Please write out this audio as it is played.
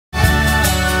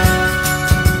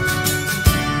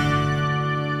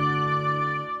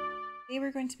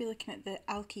we're going to be looking at the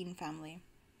alkene family.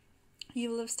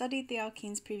 You will have studied the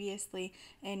alkenes previously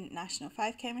in National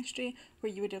 5 chemistry,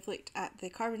 where you would have looked at the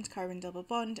carbon-to-carbon double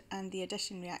bond and the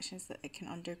addition reactions that it can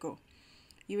undergo.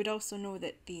 You would also know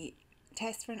that the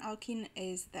test for an alkene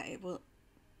is that it will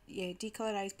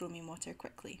decolorize bromine water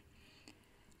quickly.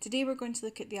 Today we're going to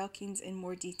look at the alkenes in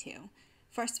more detail.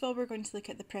 First of all, we're going to look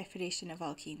at the preparation of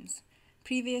alkenes.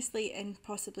 Previously in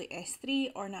possibly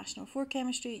S3 or National 4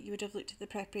 chemistry, you would have looked at the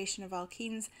preparation of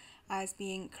alkenes as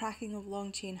being cracking of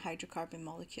long chain hydrocarbon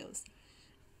molecules.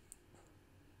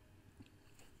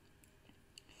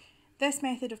 This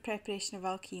method of preparation of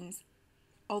alkenes,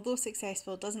 although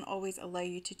successful, doesn't always allow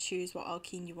you to choose what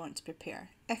alkene you want to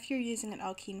prepare. If you're using an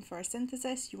alkene for a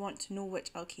synthesis, you want to know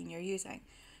which alkene you're using.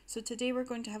 So today we're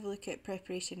going to have a look at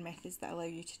preparation methods that allow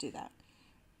you to do that.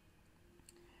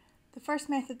 The first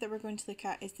method that we're going to look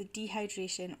at is the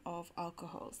dehydration of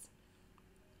alcohols.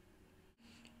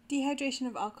 Dehydration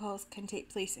of alcohols can take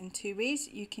place in two ways.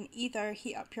 You can either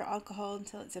heat up your alcohol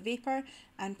until it's a vapour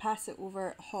and pass it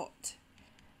over hot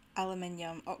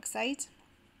aluminium oxide.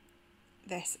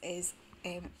 This is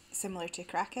similar to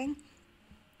cracking.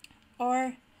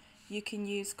 Or you can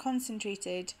use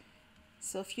concentrated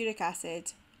sulfuric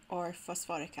acid or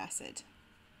phosphoric acid.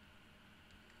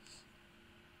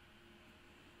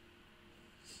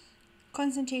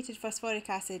 Concentrated phosphoric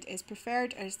acid is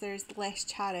preferred as there's less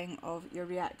charring of your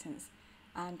reactants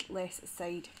and less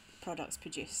side products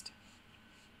produced.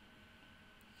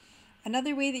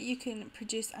 Another way that you can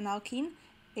produce an alkene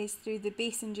is through the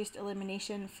base-induced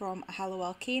elimination from a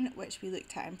haloalkane, which we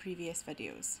looked at in previous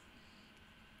videos.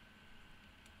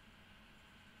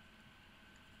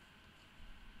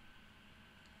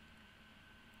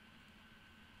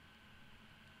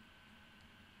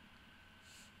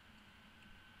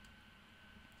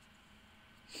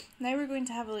 Now we're going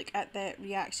to have a look at the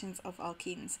reactions of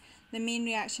alkenes. The main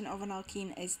reaction of an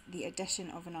alkene is the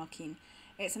addition of an alkene.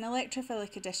 It's an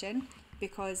electrophilic addition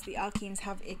because the alkenes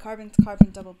have a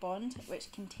carbon-to-carbon double bond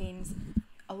which contains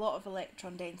a lot of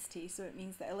electron density, so it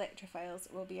means that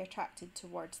electrophiles will be attracted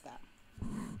towards that.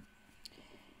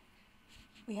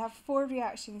 We have four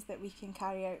reactions that we can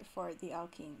carry out for the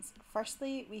alkenes.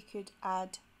 Firstly, we could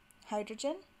add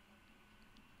hydrogen.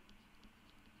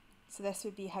 So this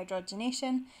would be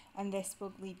hydrogenation, and this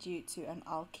will lead you to an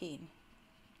alkane.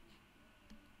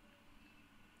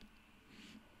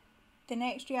 The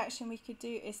next reaction we could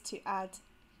do is to add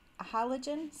a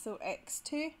halogen, so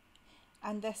X2,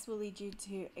 and this will lead you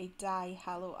to a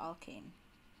dihaloalkane.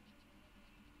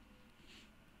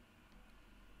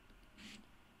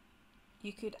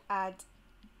 You could add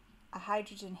a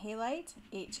hydrogen halide,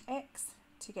 HX,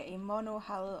 to get a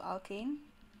monohaloalkane.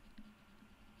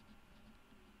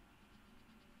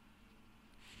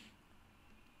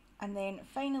 And then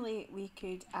finally we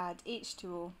could add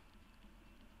H2O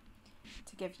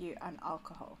to give you an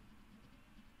alcohol.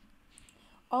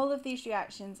 All of these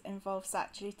reactions involve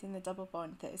saturating the double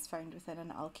bond that is found within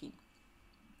an alkene.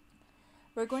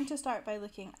 We're going to start by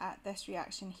looking at this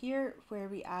reaction here where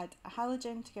we add a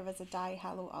halogen to give us a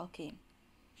dihaloalkane.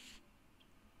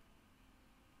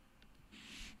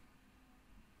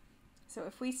 So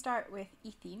if we start with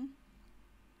ethene,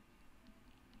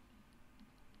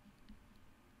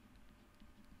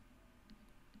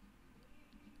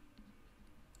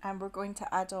 and we're going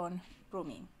to add on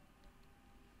bromine.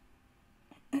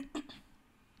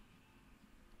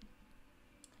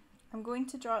 I'm going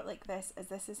to draw it like this as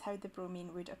this is how the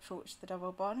bromine would approach the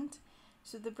double bond.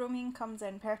 So the bromine comes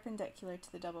in perpendicular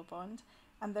to the double bond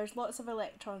and there's lots of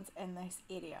electrons in this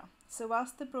area. So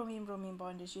whilst the bromine-bromine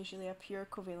bond is usually a pure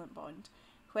covalent bond,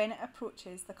 when it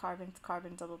approaches the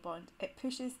carbon-to-carbon double bond, it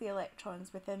pushes the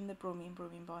electrons within the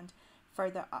bromine-bromine bond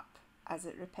further up as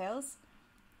it repels.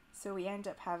 So we end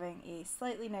up having a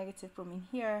slightly negative bromine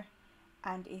here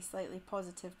and a slightly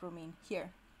positive bromine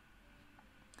here.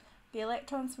 The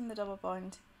electrons from the double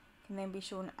bond can then be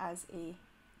shown as a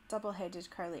double-headed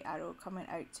curly arrow coming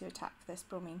out to attack this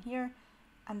bromine here,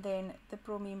 and then the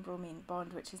bromine-bromine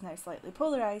bond, which is now slightly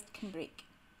polarised, can break.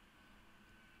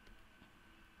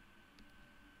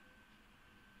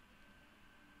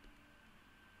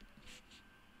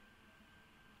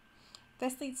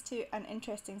 This leads to an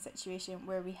interesting situation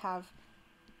where we have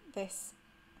this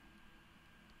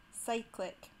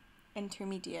cyclic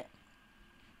intermediate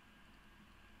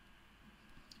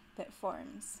that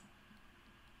forms.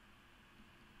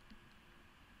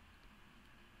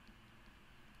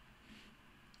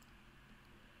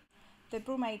 The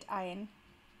bromide ion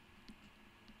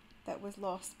that was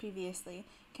lost previously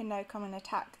can now come and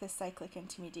attack this cyclic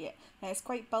intermediate. Now it's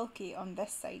quite bulky on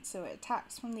this side, so it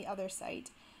attacks from the other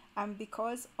side, And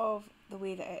because of the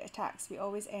way that it attacks, we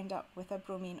always end up with a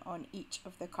bromine on each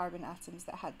of the carbon atoms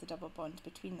that had the double bond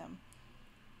between them.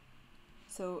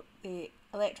 So the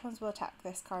electrons will attack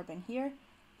this carbon here,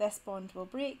 this bond will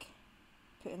break,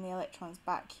 putting the electrons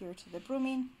back here to the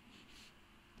bromine,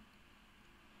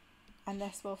 and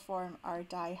this will form our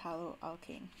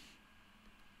dihaloalkane.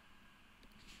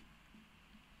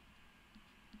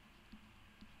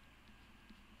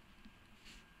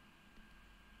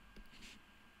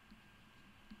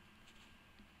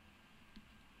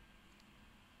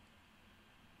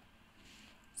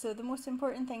 So the most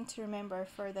important thing to remember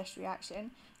for this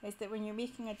reaction is that when you're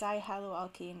making a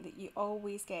dihaloalkane, that you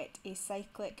always get a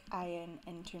cyclic ion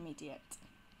intermediate.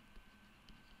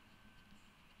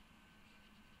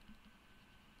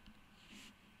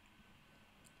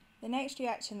 The next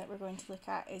reaction that we're going to look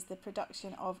at is the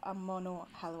production of a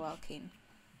monohaloalkane.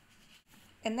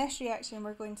 In this reaction,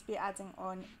 we're going to be adding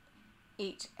on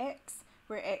HX,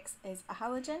 where X is a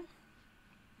halogen.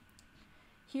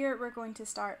 Here we're going to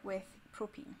start with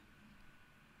propene.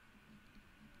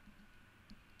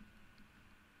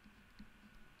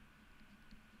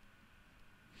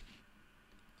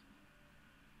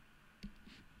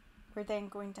 We're then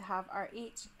going to have our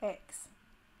HX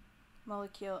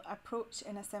molecule approach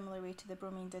in a similar way to the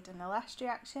bromine did in the last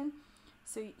reaction.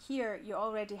 So here you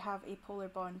already have a polar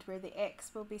bond where the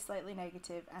X will be slightly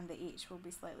negative and the H will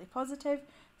be slightly positive,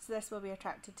 so this will be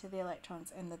attracted to the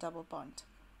electrons in the double bond.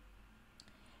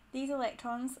 These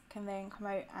electrons can then come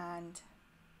out and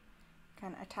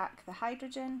can attack the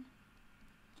hydrogen,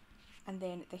 and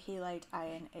then the halide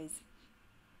ion is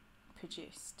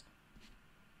produced.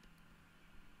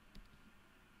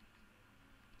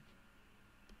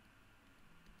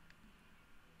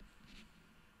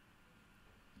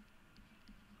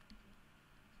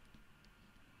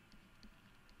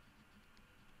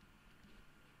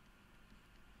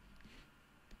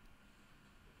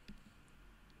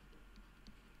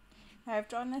 Now I've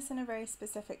drawn this in a very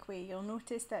specific way. You'll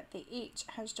notice that the H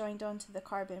has joined onto the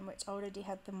carbon which already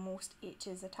had the most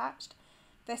H's attached.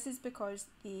 This is because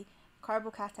the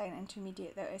carbocation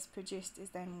intermediate that is produced is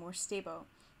then more stable.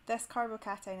 This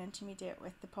carbocation intermediate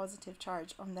with the positive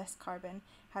charge on this carbon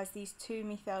has these two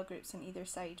methyl groups on either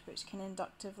side which can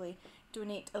inductively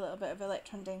donate a little bit of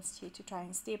electron density to try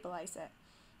and stabilise it.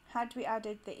 Had we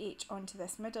added the H onto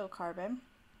this middle carbon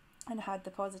and had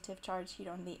the positive charge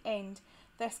here on the end,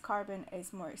 this carbon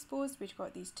is more exposed. We've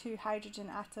got these two hydrogen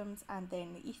atoms and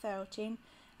then the ethyl chain,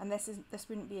 and this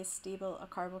wouldn't be as stable a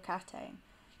carbocation.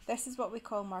 This is what we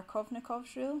call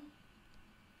Markovnikov's rule.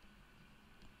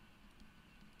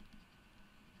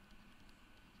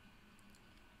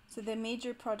 So the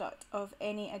major product of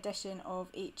any addition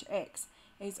of HX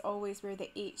is always where the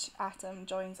H atom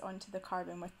joins onto the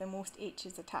carbon with the most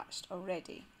H's attached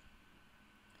already.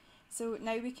 So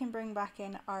now we can bring back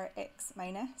in our X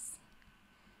minus.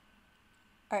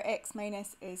 Our X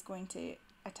minus is going to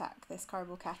attack this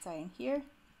carbocation here.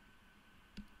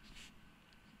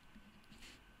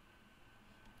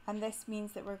 And this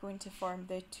means that we're going to form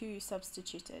the 2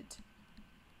 substituted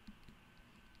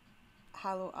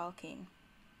haloalkane.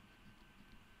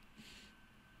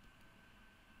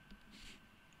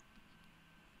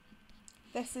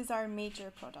 This is our major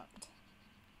product.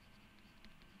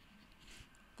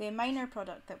 The minor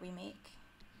product that we make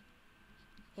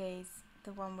is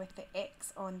the one with the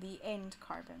X on the end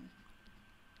carbon.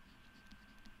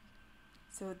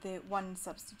 So the 1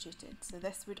 substituted. So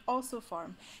this would also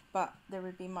form, but there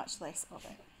would be much less of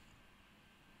it.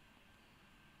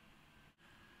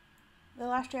 The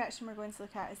last reaction we're going to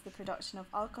look at is the production of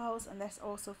alcohols, and this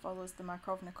also follows the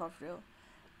Markovnikov rule.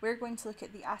 We're going to look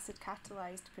at the acid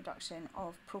catalyzed production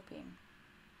of propane.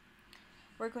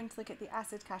 We're going to look at the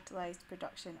acid catalyzed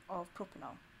production of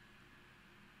propanol.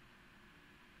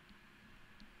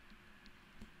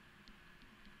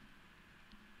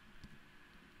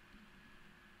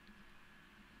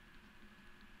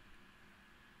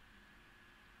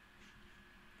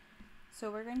 So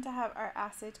we're going to have our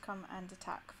acid come and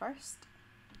attack first.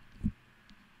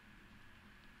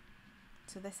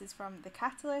 So this is from the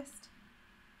catalyst.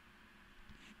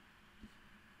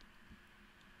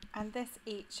 And this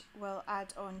H will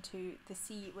add on to the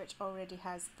C, which already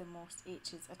has the most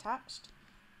H's attached.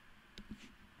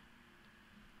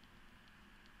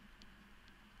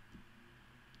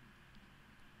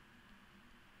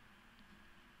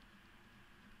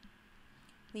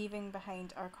 Leaving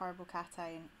behind our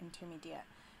carbocation intermediate.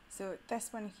 So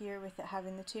this one here, with it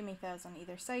having the 2 methyls on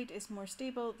either side, is more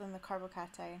stable than the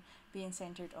carbocation being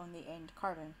centred on the end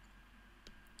carbon.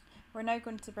 We're now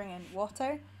going to bring in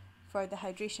water for the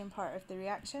hydration part of the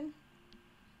reaction.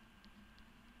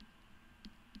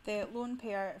 The lone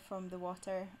pair from the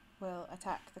water will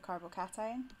attack the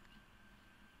carbocation.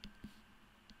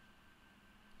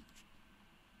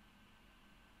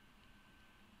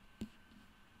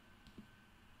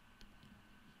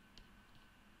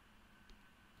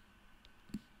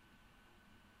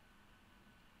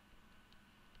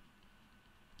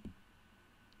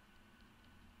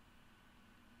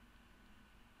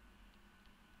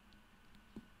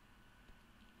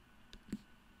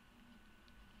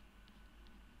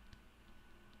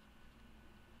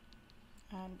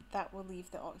 And that will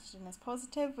leave the oxygen as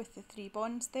positive with the 3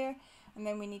 bonds there, and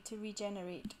then we need to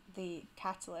regenerate the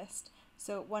catalyst.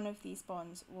 So one of these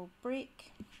bonds will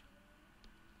break,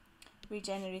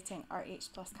 regenerating our H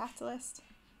plus catalyst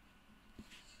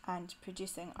and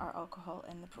producing our alcohol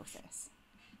in the process.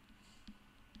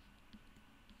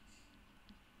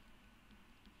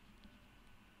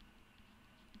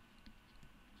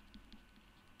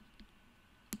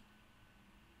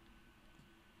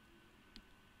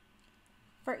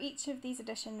 For each of these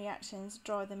addition reactions,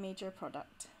 draw the major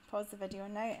product. Pause the video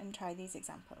now and try these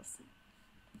examples.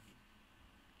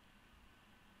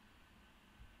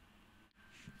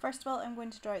 First of all, I'm going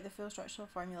to draw out the full structural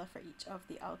formula for each of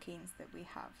the alkanes that we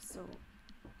have. So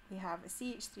we have a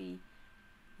CH3,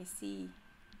 a C,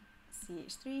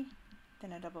 CH3,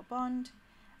 then a double bond,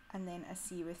 and then a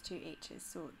C with 2 H's.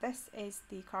 So this is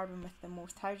the carbon with the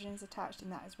most hydrogens attached,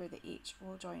 and that is where the H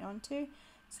will join onto.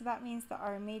 So that means that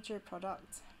our major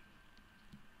product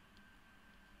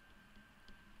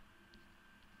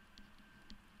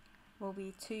will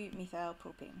be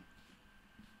 2-methylpropane.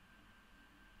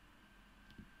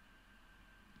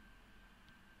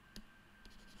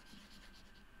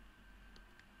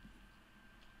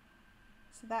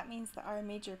 So that means that our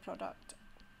major product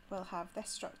will have this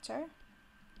structure.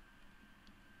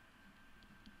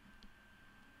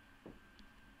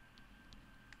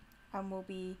 And will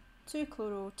be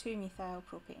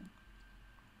 2-chloro-2-methylpropane.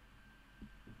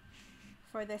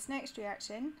 For this next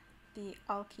reaction, the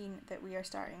alkene that we are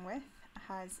starting with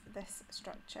has this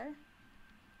structure.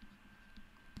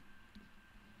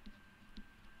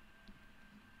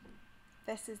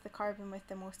 This is the carbon with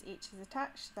the most H's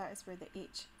attached, that is where the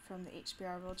H from the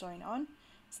HBr will join on.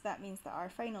 So that means that our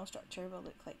final structure will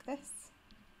look like this.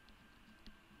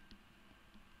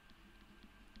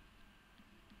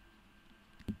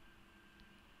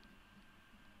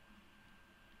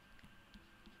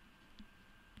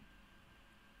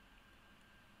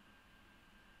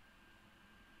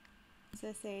 So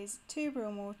this is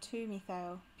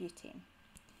 2-bromo-2-methyl-butane.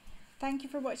 Thank you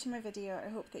for watching my video. I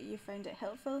hope that you found it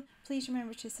helpful. Please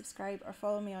remember to subscribe or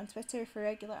follow me on Twitter for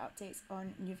regular updates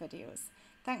on new videos.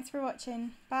 Thanks for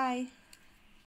watching. Bye!